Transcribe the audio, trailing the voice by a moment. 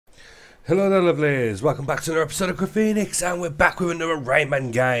Hello there lovelies, welcome back to another episode of Griffenix, and we're back with another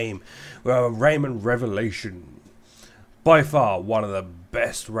Rayman game. We have a Rayman Revelation. By far one of the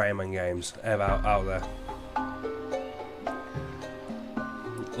best Rayman games ever out there.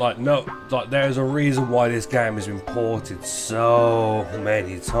 There's a reason why this game has been ported so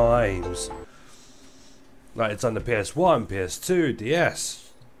many times. Like, it's on the PS1, PS2,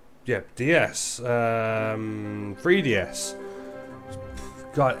 DS. Yep, DS, 3DS.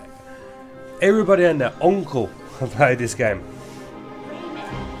 God, everybody and their uncle have played this game.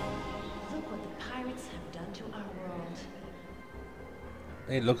 Rayman, look what the pirates have done to our world.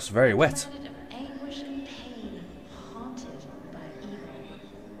 It looks very wet. Planet of anguish and pain, haunted by evil.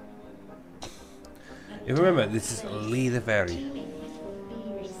 You remember, this is Lee the Fairy. Teeming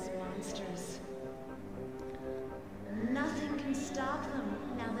with fierce monsters. Nothing can stop them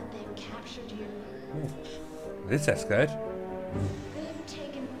now that they've captured you. This is good. They've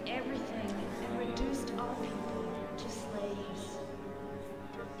taken everything and reduced our people to slaves.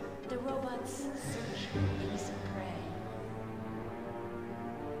 The robots search for innocent prey.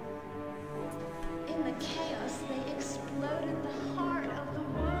 In the chaos, they exploded the heart of the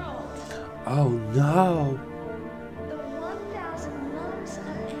world. Oh no! The 1,000 lumps of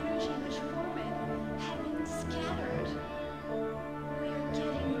energy which form it have been scattered. We're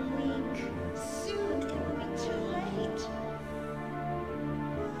getting weak. Soon it will be too late.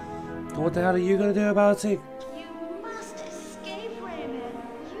 What the hell are you gonna do about it? You must escape, Rayman.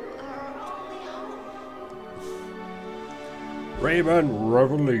 You are our only hope. Rayman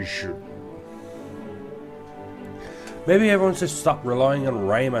Revelation. Maybe everyone should stop relying on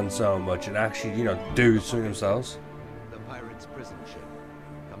Rayman so much and actually, do something themselves. The pirate's prison ship.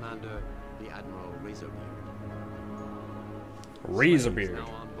 Commander, the Admiral Razorbeard. Razorbeard. Now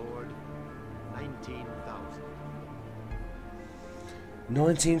on board, 19,000.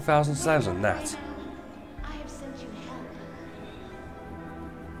 19,000 slaves on that. I have sent you help.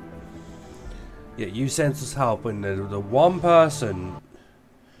 Yeah, you sent us help, and the one person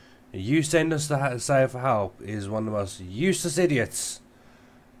you send us to say for help is one of the most useless idiots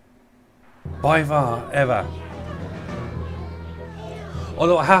by far ever.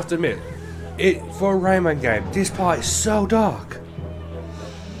 Although I have to admit, for a Rayman game, this part is so dark.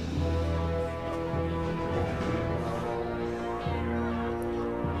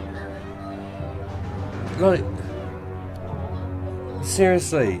 Like,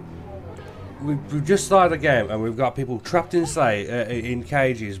 seriously, we've just started a game and we've got people trapped in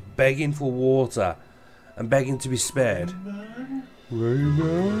cages, begging for water and begging to be spared.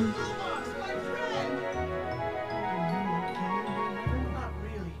 Rayman? Not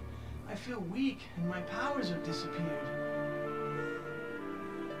really. I feel weak and my powers have disappeared.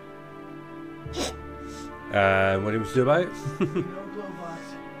 What do you want to do about it? Glowbox, I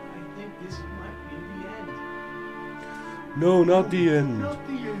think this might be the end. No, not the end. Not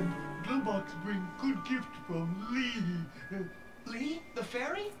the end. Glowbox bring good gift from Lee. Lee? The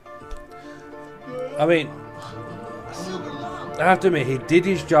fairy? I mean, A silver lump. I have to admit, he did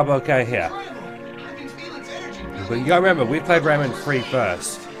his job okay here. Incredible. I can feel its energy. But you gotta remember, we played Rayman 3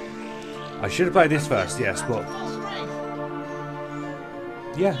 first. I should have played this first, yes, but Full strength.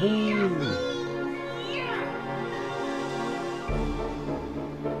 yahoo!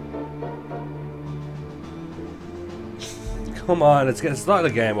 Come on, let's get start the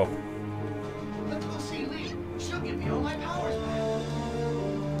game up. Let's go see Lee. She'll give me all my powers back.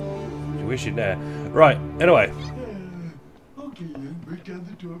 You wish it there. Right, anyway. Okay, then break down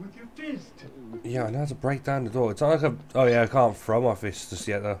the door with your fist. Yeah, I know how to break down the door. It's not like oh yeah, I can't throw my fist just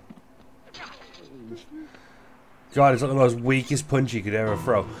yet though. God, it's like the most weakest punch you could ever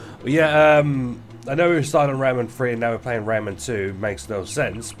throw. But yeah, I know we were starting on Rayman 3 and now we're playing Rayman 2. Makes no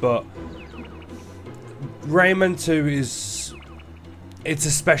sense, but Rayman 2 it's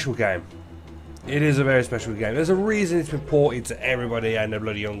a special game. It is a very special game. There's a reason it's been ported to everybody and their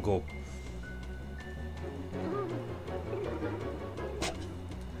bloody uncle.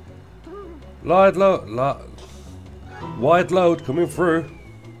 Wide load coming through.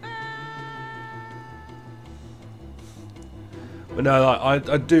 But no, I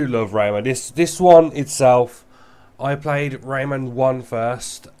do love Rayman. This one itself, I played Rayman 1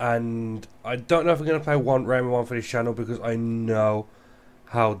 first, and I don't know if I'm going to play Rayman 1 for this channel because I know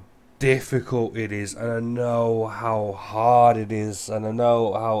how difficult it is, and I know how hard it is, and I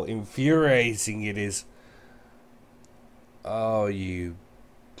know how infuriating it is. Oh, you...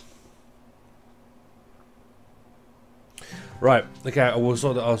 Right, okay, I'll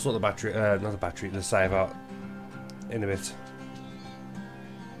sort the battery, not the battery, the save out in a bit.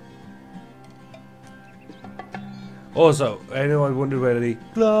 Also, anyone wondered where the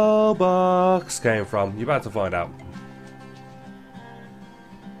glow box came from? You're about to find out.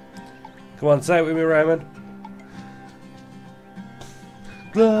 Come on, say it with me, Raymond.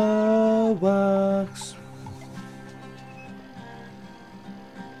 Glow box.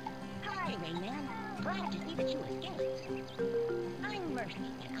 Hi, Rayman. Glad to see that you escaped. I'm Murphy,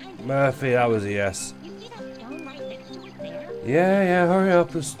 and I'm... Murphy, that was a yes. You see that stone right next to it there? Yeah, hurry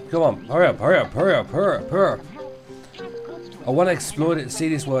up. Come on, hurry up. I want to explore it, see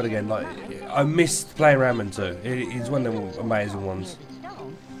this world again. Like, I missed playing Rayman 2. It's one of the amazing ones.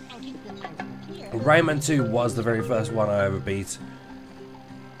 Rayman 2 was the very first one I ever beat.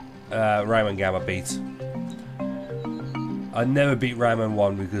 Rayman game I beat. I never beat Rayman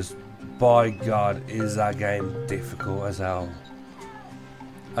 1 because, by God, is that game difficult as hell.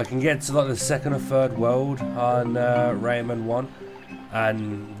 I can get to like the second or third world on Rayman 1,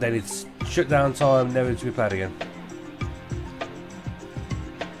 and then it's shut down time, never to be played again.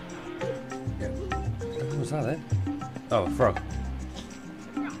 Yeah. What was that then? Oh, a frog.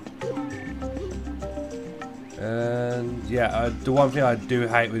 And yeah, the one thing I do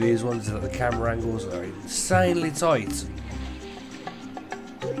hate with these ones is that the camera angles are insanely tight.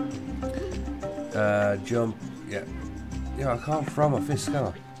 Jump, yeah. Yeah, I can't throw my fist, can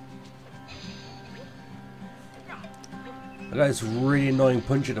I? I got this really annoying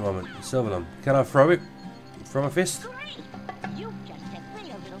punch at the moment. Silverlum. Can I throw it? Throw my fist? Great! You just set free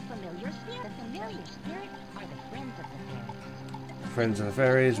a little familiar spirit. The familiar spirits are the friends of the fairies. Friends of the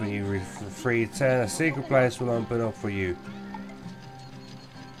fairies, when you free 10, a secret place will open up for you.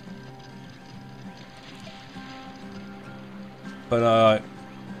 But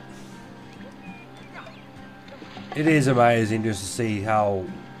it is amazing just to see how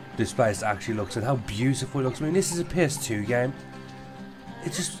this place actually looks and how beautiful it looks. I mean, this is a PS2 game.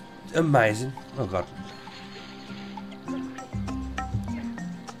 It's just amazing. Oh god.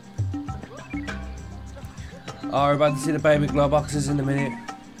 Oh, we're about to see the baby glow boxes in a minute.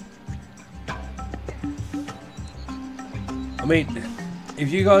 I mean,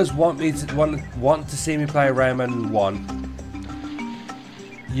 if you guys want me to want to see me play Rayman 1,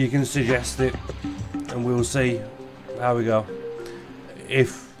 you can suggest it, and we'll see how we go.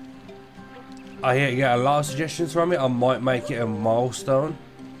 If I get a lot of suggestions from it, I might make it a milestone.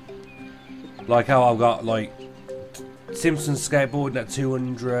 Like how I've got like Simpsons skateboarding at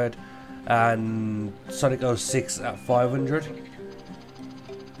 200 and Sonic 06 at 500.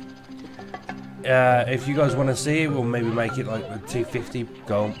 If you guys want to see it, we'll maybe make it like a 250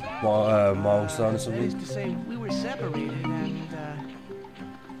 goal milestone or something. That is to say, we were separated and,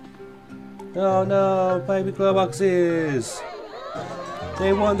 Oh no, baby glow boxes!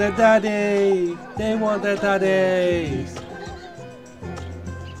 They want their daddy! They want their daddy!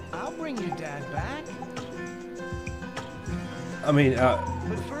 I'll bring your dad back. I mean,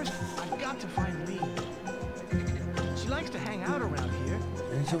 But first, I've got to find Lee. She likes to hang out around here.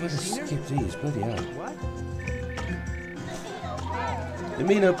 I'm going to skip these, bloody hell. What? You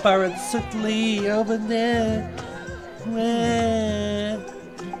mean a pirate subtly over there? Where?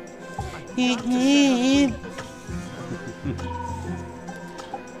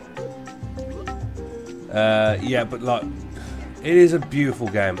 Yeah, but like, it is a beautiful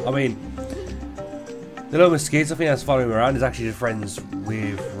game. I mean, the little mosquitoes I think that's following me around is actually friends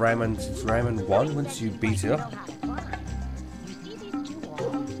with Rayman since Rayman 1 once you beat it up.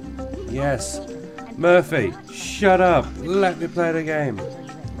 Yes. Murphy, shut up. Let me play the game.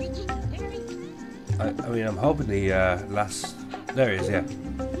 I mean, I'm hoping the last... There it is, yeah.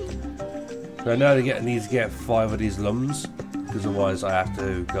 So I know I need to get 5 of these lums, because otherwise I have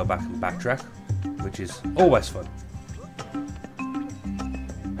to go back and backtrack, which is always fun.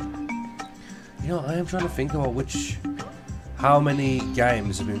 You know, I am trying to think about how many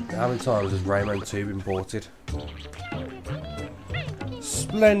games have been, how many times has Rayman 2 been ported?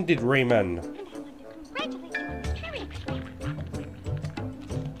 Splendid Rayman.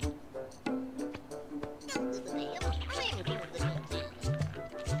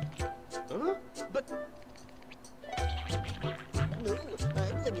 Huh? But...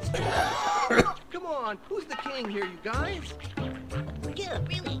 Come on, who's the king here, you guys? Yeah,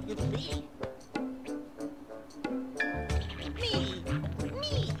 really, it's me.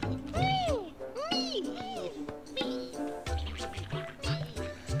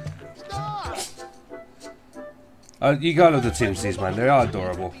 You gotta love the Timsies, man. They are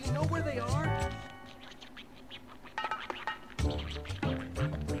adorable. Do you know where they are?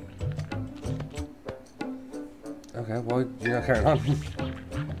 Okay, well, you're not carrying on.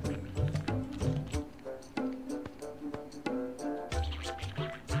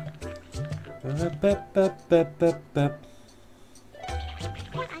 What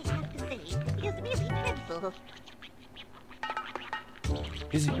I have to say is really dreadful.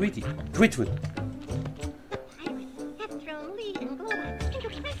 Is it really dreadful? The pirates have thrown Lee and Globox into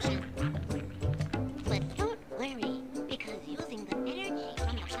prison. But don't worry, because using the energy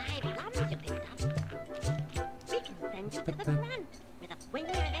from the 5 gums you picked up, we can send you to the front with a when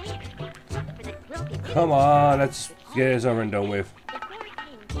you're there. Look for the quilty Come on, let's get this over and done with.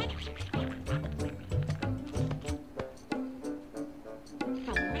 before I'm captured. From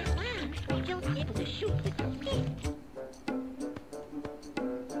now on, you'll be able to shoot with your feet.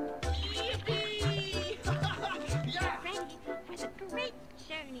 Ready for the great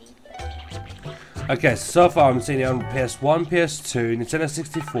journey. Okay, so far I'm seeing it on PS1, PS2, Nintendo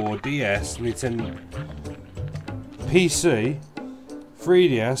 64, DS, Nintendo PC,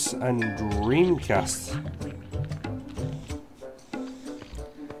 3DS, and Dreamcast.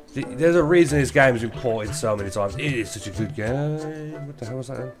 There's a reason this game has been ported so many times. It is such a good game. What the hell was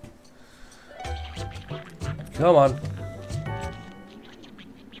that then? Come on.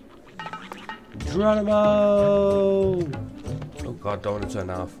 Geronimo! Oh god, don't want to turn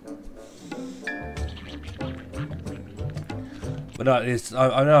that off. But no, it's,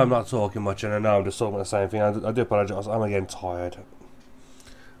 I know I'm not talking much, and I know I'm just talking about the same thing. I do apologise. I'm again tired.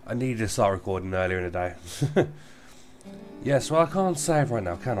 I need to start recording earlier in the day. Yes, well I can't save right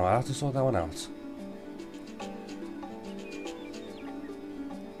now, can I? I have to sort that one out.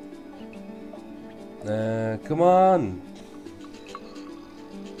 Come on.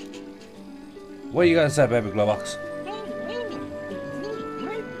 What are you gonna say, baby Globox? Hey, Rayman, it's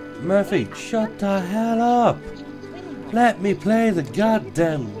me, Murphy, shut the hell up. Let me play the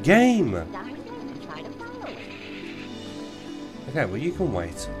goddamn game. Okay, well you can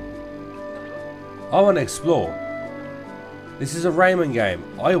wait. I want to explore. This is a Rayman game.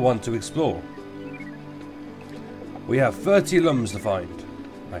 I want to explore. We have 30 lums to find.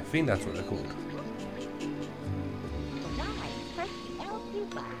 I think that's what they're called.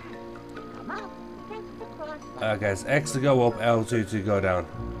 Okay, it's X to go up, L2 to go down.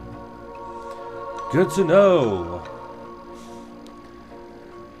 Good to know.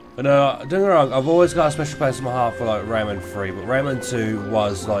 But no, don't get me wrong, I've always got a special place in my heart for like Rayman 3, but Rayman 2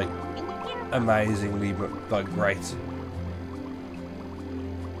 was like amazingly like great.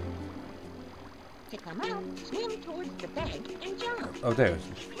 To come out, swim towards the bed and jump. Oh, there it is.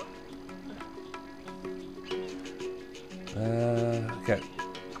 Okay.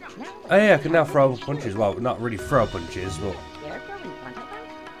 Oh yeah, I can now throw punches. Well, not really throw punches, but Careful in front of us.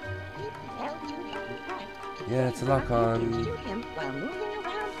 Keep L2 pressed. yeah, to lock on. Shoot him while moving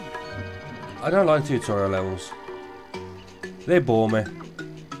around him. I don't like tutorial levels. They bore me.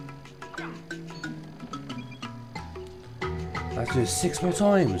 I have to do it 6 more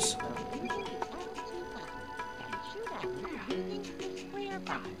times.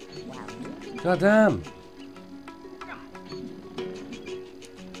 God damn.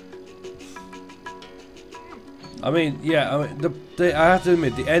 I mean, yeah, I mean, I have to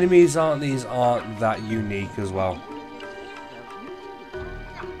admit, the enemies aren't that unique as well.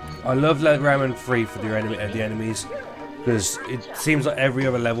 I love Rayman 3 for the enemies, because it seems like every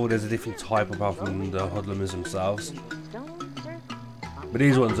other level there's a different type apart from the hoodlums themselves. But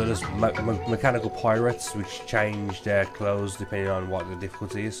these ones are just mechanical pirates, which change their clothes depending on what the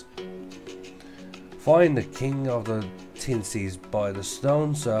difficulty is. Find the king of the Tinsies by the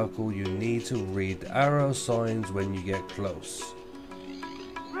stone circle. You need to read the arrow signs when you get close.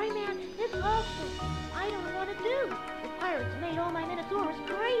 Rayman, it's awful. I don't know what to do. The pirates made all my Minotaurs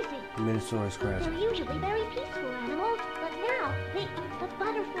crazy. Minotaurus crazy. They're usually very peaceful animals, but now they eat the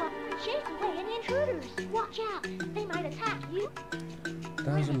butterfly, chase away any intruders. Watch out, they might attack you.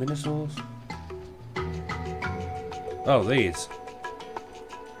 Those are Minotaurs. Oh, these.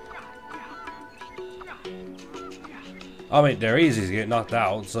 I mean, they're easy to get knocked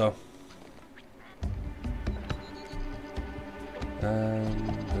out, so.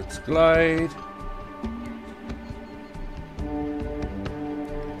 Let's glide.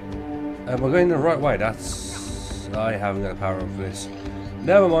 And we're going the right way. That's. I haven't got the power up for this.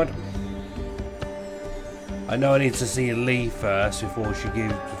 Never mind. I know I need to see Lee first before I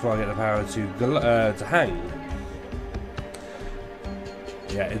get the power to hang.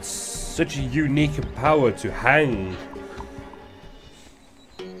 Yeah, it's such a unique power to hang.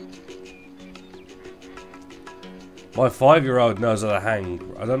 My 5-year-old knows how to hang.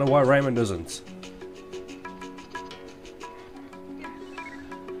 I don't know why Rayman doesn't.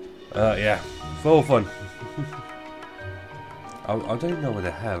 Yeah, full fun. I don't even know where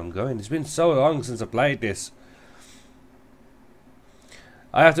the hell I'm going. It's been so long since I played this.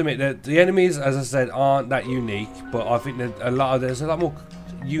 I have to admit that the enemies, as I said, aren't that unique, but I think that there's a lot more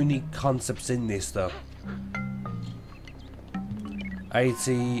unique concepts in this though.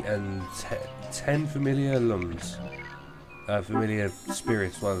 80 and 10 familiar lums. Familiar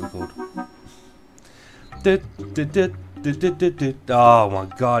spirits, what are they called? Oh my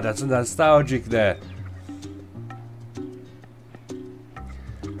god, that's nostalgic there.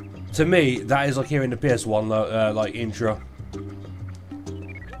 To me, that is like hearing the PS1 like intro.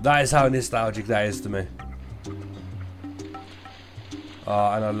 That is how nostalgic that is to me.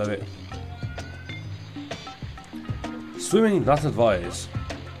 Oh, and I love it. Swimming not advised.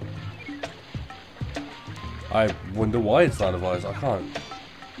 I wonder why it's not advised. I can't.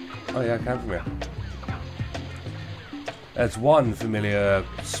 Oh yeah, I can from here. That's one familiar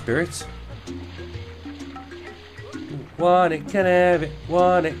spirit. Want it, can have it.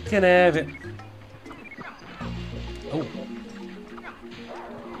 Want it, can have it. Oh.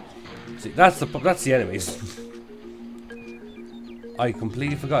 See, that's the enemies. I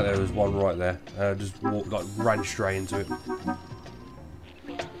completely forgot there was one right there. Just ran straight into it.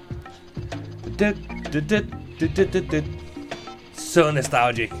 So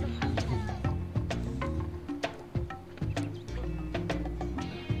nostalgic.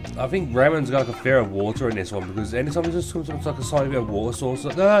 I think Rayman's got like a fear of water in this one because anytime it just comes up like a tiny bit of water source,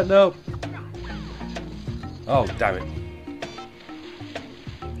 like, no. Oh, damn it.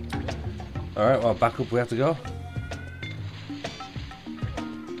 Alright, well, back up we have to go.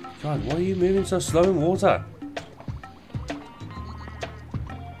 God, why are you moving so slow in water?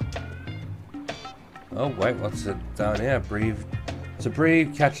 Oh, wait, what's it down here? Breathe. To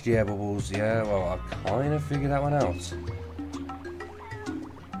breathe, catch the air bubbles. Yeah, well, I kind of figured that one out.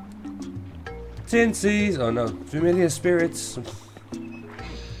 Tinsies. Oh, no. Familiar spirits.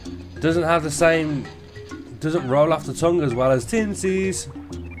 Doesn't have the same... Doesn't roll off the tongue as well as Tinsies.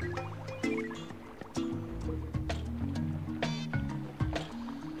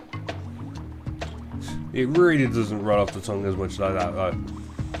 It really doesn't roll off the tongue as much like that, though.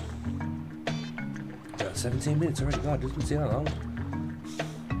 17 minutes already, God, it doesn't seem that long.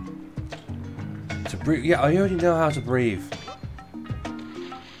 To breathe, yeah, I already know how to breathe.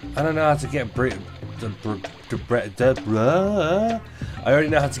 I don't know how to get I already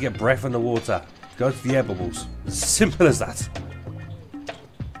know how to get breath in the water. Go to the air bubbles. Simple as that.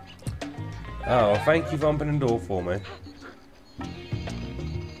 Oh, well, thank you for opening the door for me.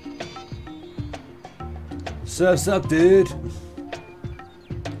 Surf's up, dude.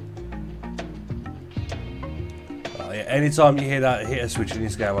 Oh, yeah, anytime you hear that hit a switch in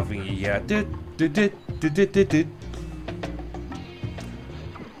this game, I think yeah.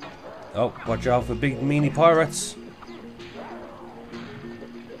 Oh, watch out for big meanie pirates.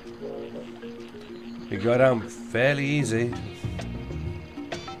 You go down fairly easy.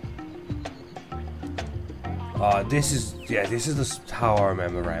 Oh, this is how I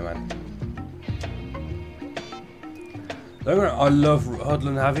remember Rayman. I love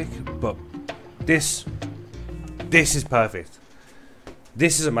Hoodlum Havoc, but this is perfect.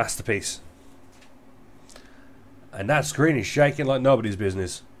 This is a masterpiece. And that screen is shaking like nobody's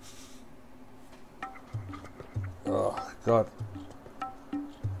business. Oh, God.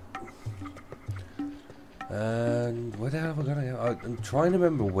 And where the hell am I going to go? I'm trying to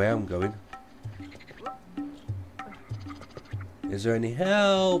remember where I'm going. Is there any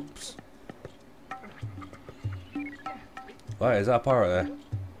helps? Wait, is that a pirate there?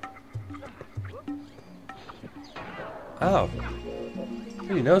 Oh.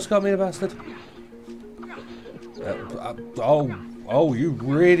 You know, got me, the bastard. Oh, you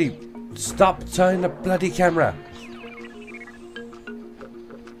really... Stop turning the bloody camera.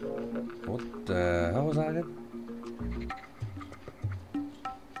 What the hell was that again?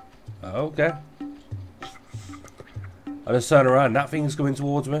 Okay. I just turn around, that thing's coming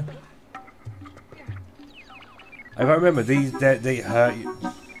towards me. If I remember, they hurt you.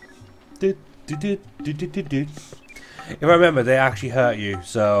 If I remember, they actually hurt you,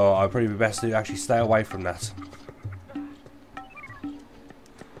 so I'd probably be best to actually stay away from that.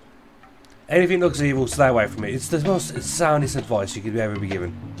 Anything looks evil, stay away from it. It's the most soundest advice you could ever be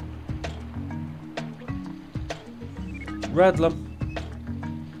given. Redlum.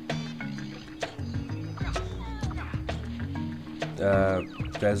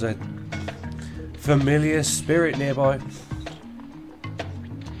 There's a familiar spirit nearby.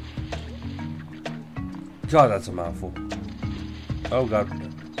 God, that's a mouthful. Oh, God.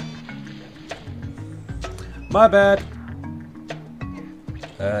 My bad.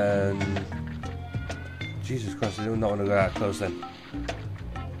 And... Jesus Christ, I do not want to go that close then.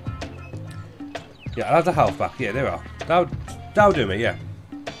 Yeah, I'll have the health back. Yeah, there we are. That'll do me, yeah.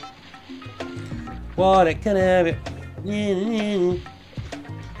 Want it, can have it. Yeah.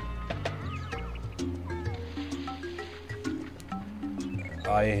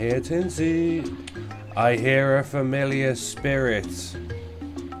 I hear Tinsy. I hear a familiar spirit.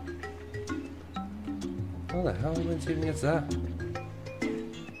 How the hell am I meant to even get to that?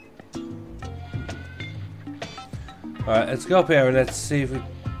 Alright, let's go up here and let's see if we...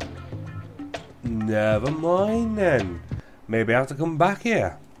 Never mind then. Maybe I have to come back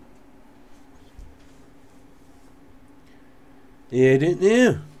here. Yeah, I don't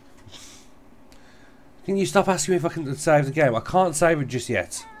know. Can you stop asking me if I can save the game? I can't save it just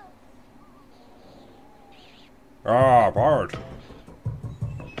yet. Ah, bird.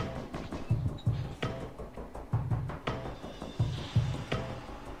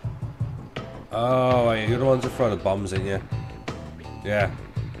 Oh, wait, you're the ones that throw the bombs in you. Yeah.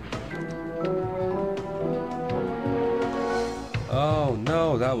 Oh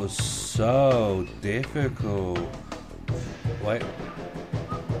no, that was so difficult. Wait.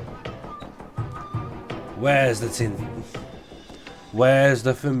 Where's the tin? Where's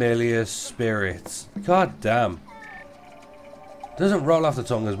the familiar spirits? God damn. Doesn't roll off the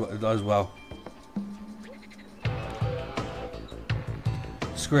tongue as well.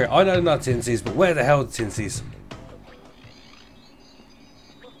 Screw it. I know they're not tinsies, but where the hell are the tinsies?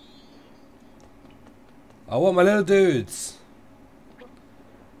 I want my little dudes.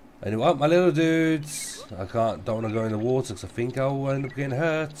 I want my little dudes. I don't want to go in the water because I think I'll end up getting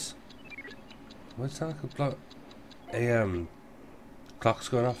hurt. What's that? Clock's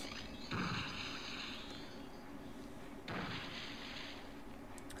going off.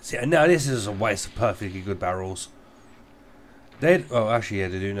 See, now this is a waste of perfectly good barrels. Oh, actually, yeah,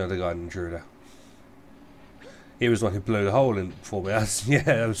 they do know they got an intruder. He was the one who blew the hole in for me. Yeah,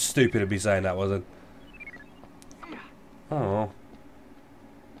 that was stupid of me saying that, wasn't it? Oh.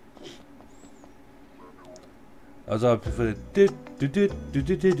 I was hoping for the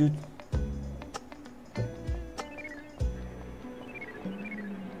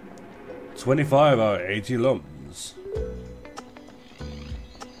 25 out of 80 lumps.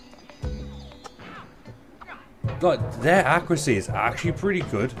 Like, their accuracy is actually pretty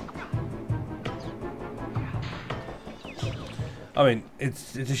good. I mean,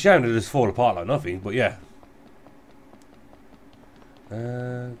 it's a shame to just fall apart like nothing, but yeah.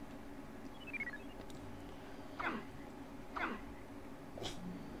 There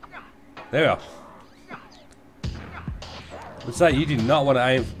we are. What's that? You did not want to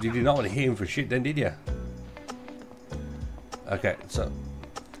aim. You did not want to hit him for shit, then, did you? Okay, so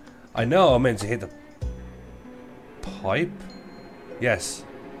I know I'm meant to hit the pipe. Yes,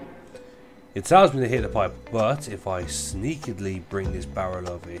 it tells me to hit the pipe, but if I sneakily bring this barrel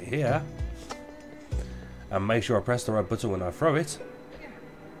over here and make sure I press the right button when I throw it,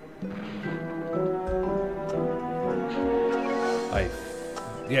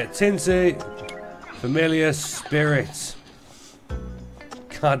 yeah, Tinsy, familiar spirits.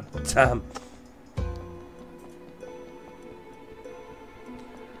 God damn.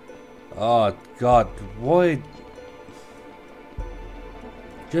 Oh God, why?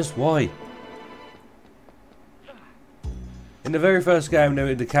 Just why? In the very first game, they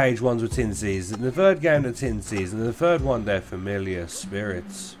were the cage ones were Tinsies. In the third game, they're Tinsies. And in the third one, they're familiar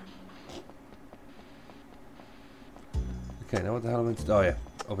spirits. Okay, now what the hell am I meant to do? Oh yeah,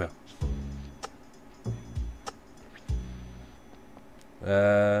 over here.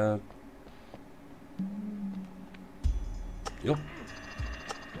 Yup.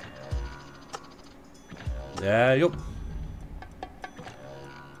 Yeah, yup.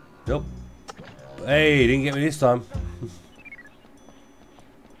 Yup. Hey, didn't get me this time.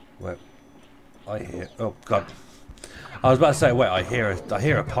 Wait. I hear. Oh God. I was about to say. Wait. I hear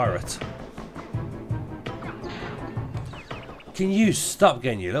a pirate. Can you stop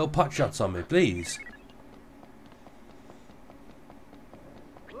getting your little pot shots on me, please?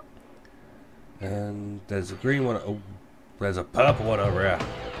 And there's a green one. Oh, there's a purple one over here.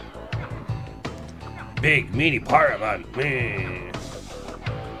 Big, meaty pirate man. Man.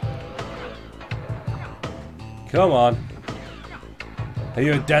 Come on. Are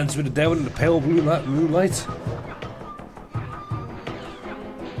you a dance with the devil in the pale blue moonlight?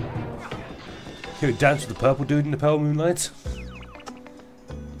 You a dance with the purple dude in the pale moonlight?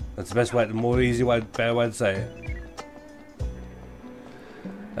 That's the best way, the more easy way, better way to say it.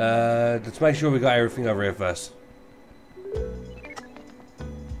 Let's make sure we got everything over here first.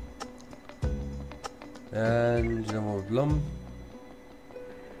 And no more blum.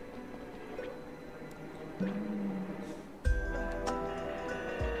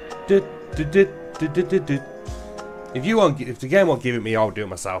 If the game won't give it me, I'll do it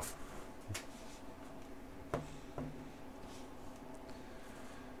myself.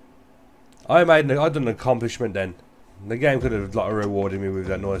 I done an accomplishment then. The game could have like rewarded me with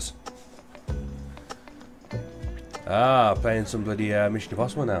that noise. Ah, playing some bloody Mission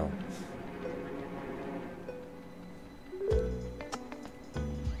Impossible now.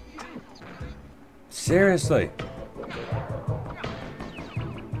 Seriously?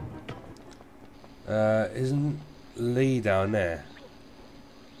 Isn't Lee down there?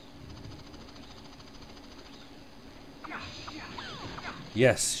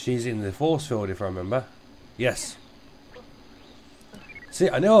 Yes, she's in the force field if I remember. Yes. See,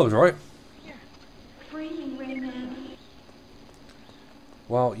 I knew I was right. Free me, Rayman.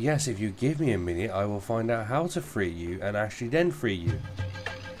 Well, yes, if you give me a minute, I will find out how to free you and actually then free you.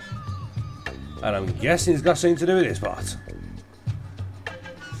 And I'm guessing it's got something to do with this part.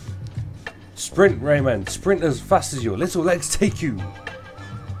 Sprint, Rayman. Sprint as fast as your little legs take you.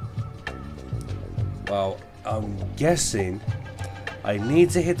 Well, I'm guessing I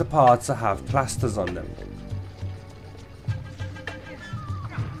need to hit the parts that have plasters on them.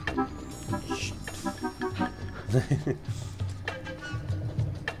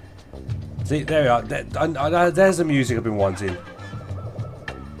 See, there we are. There's the music I've been wanting.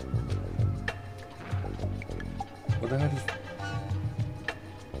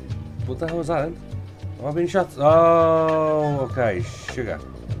 What the hell was that then? Have I been shot? Oh, okay. Sugar.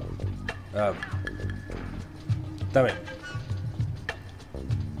 Damn it.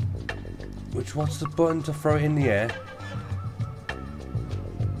 What's the button to throw it in the air?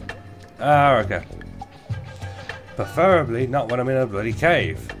 Ah, okay. Preferably not when I'm in a bloody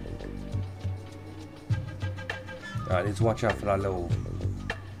cave. I need to watch out for that little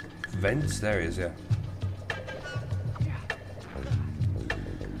vents. There he is, yeah.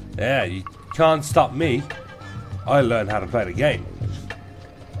 Yeah, you can't stop me. I learned how to play the game.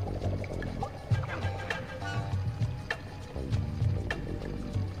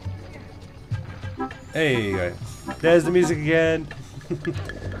 There you go. There's the music again.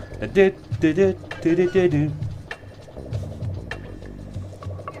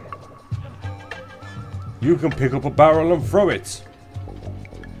 You can pick up a barrel and throw it.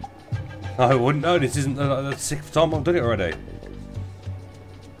 I wouldn't know. This isn't the sixth time I've done it already.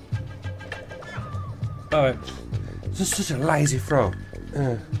 Alright. Just such a lazy throw.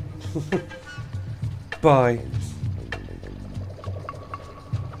 Bye.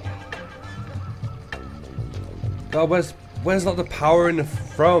 God, where's not the power in the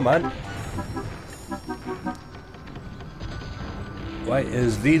throw, man? Wait,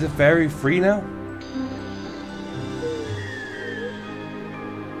 is Lee the Fairy free now?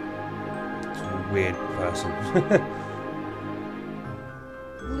 It's a weird person.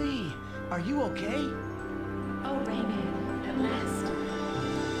 Lee, are you okay? Oh, Rayman, at last.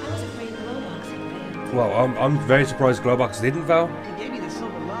 I was afraid Glowbox had failed. Well, I'm very surprised Glowbox didn't fail. He gave me the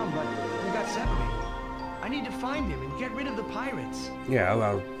silver lung, but we got separated. I need to find him and get rid of the pirates. Yeah,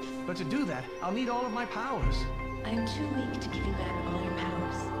 well. But to do that, I'll need all of my powers. I am too weak to give you back all your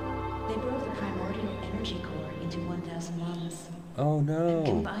powers. They broke the primordial energy core into 1,000 lungs. Oh no.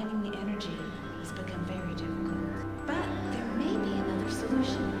 Combining the energy has become very difficult. But there may be another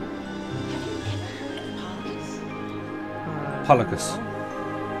solution. Have you ever heard of Polycus? Polycus.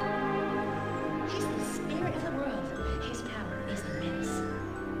 He's the spirit of the world. His power is immense.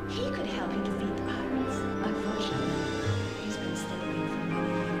 He could help you defeat the pirates. Unfortunately, he's been sleeping for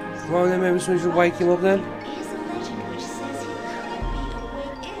many years. Well, then maybe we should wake him up then. There is a legend which says he could be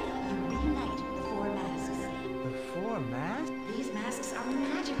awake if you reunite the four masks. The four masks? These masks are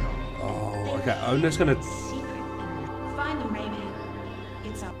magical. Oh, okay. I'm just gonna. Secret. Find them, Rayman.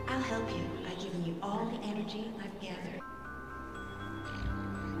 It's up. I'll help you by giving you all the energy I've gathered.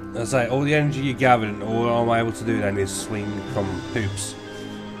 I say all the energy you gathered, and all I'm able to do then is swing from hoops.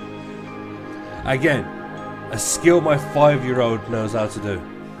 Again, a skill my 5-year-old knows how to do.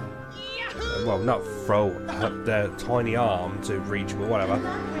 Well, not throw their tiny arm to reach, but whatever.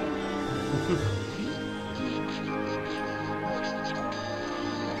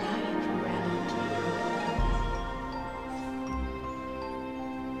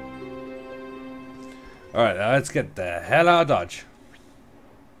 Alright, let's get the hell out of Dodge.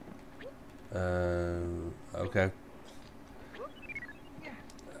 Okay.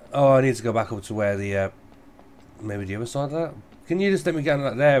 Oh, I need to go back up to where the, maybe the other side of that? Can you just let me get on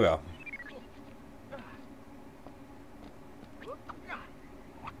that? There we are.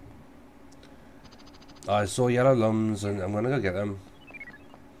 I saw yellow lums and I'm gonna go get them.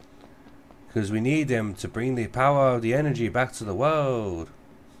 Because we need them to bring the power of the energy back to the world.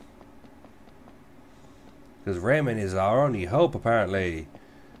 Because Rayman is our only hope, apparently.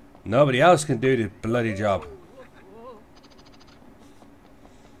 Nobody else can do the bloody job.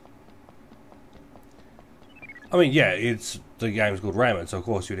 I mean, yeah, the game's called Rayman, so of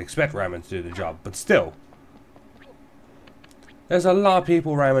course you'd expect Rayman to do the job, but still, there's a lot of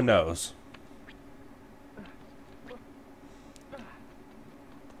people Rayman knows.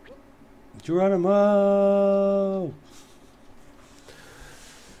 Geronimo!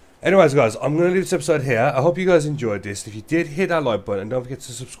 Anyways, guys, I'm going to leave this episode here. I hope you guys enjoyed this. If you did, hit that like button and don't forget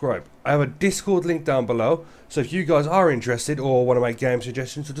to subscribe. I have a Discord link down below, so if you guys are interested or want to make game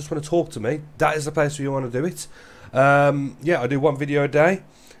suggestions or just want to talk to me, that is the place where you want to do it. Yeah, I do one video a day.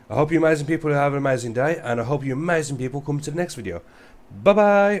 I hope you amazing people have an amazing day, and I hope you amazing people come to the next video.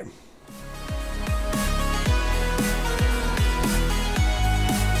 Bye-bye!